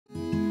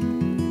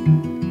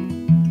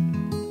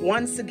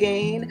Once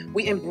again,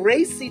 we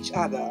embrace each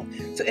other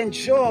to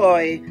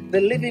enjoy the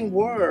living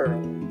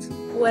world.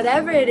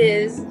 Whatever it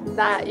is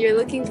that you're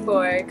looking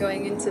for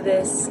going into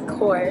this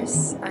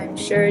course, I'm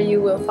sure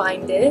you will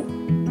find it.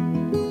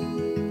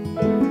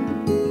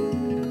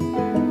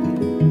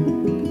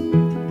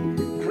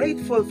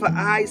 Grateful for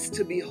eyes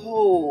to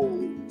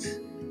behold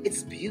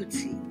its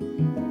beauty.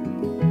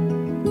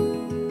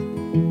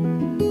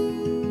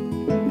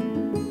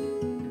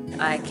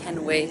 I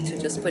can't wait to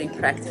just put in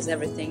practice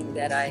everything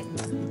that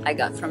I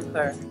got from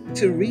her.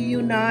 To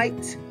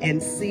reunite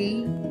and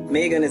see.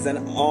 Megan is an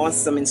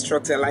awesome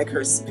instructor. I like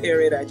her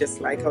spirit. I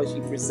just like how she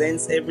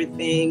presents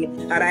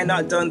everything. Had I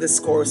not done this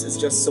course, it's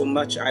just so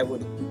much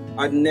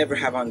I'd never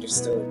have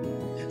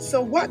understood. So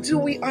what do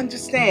we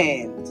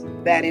understand?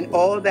 That in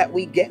all that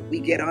we get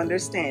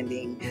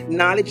understanding,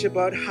 knowledge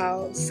about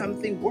how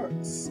something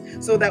works,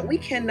 so that we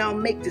can now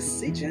make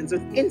decisions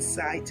with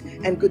insight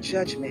and good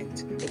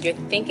judgment. If you're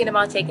thinking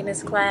about taking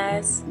this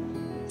class,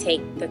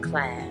 take the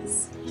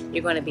class.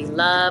 You're going to be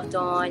loved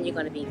on, you're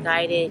going to be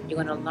guided,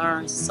 you're going to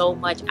learn so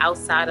much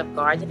outside of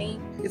gardening.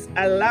 It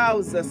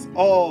allows us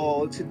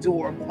all to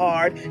do our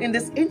part in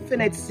this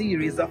infinite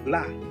series of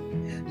life,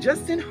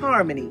 just in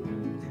harmony,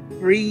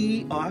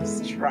 free of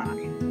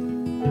strife.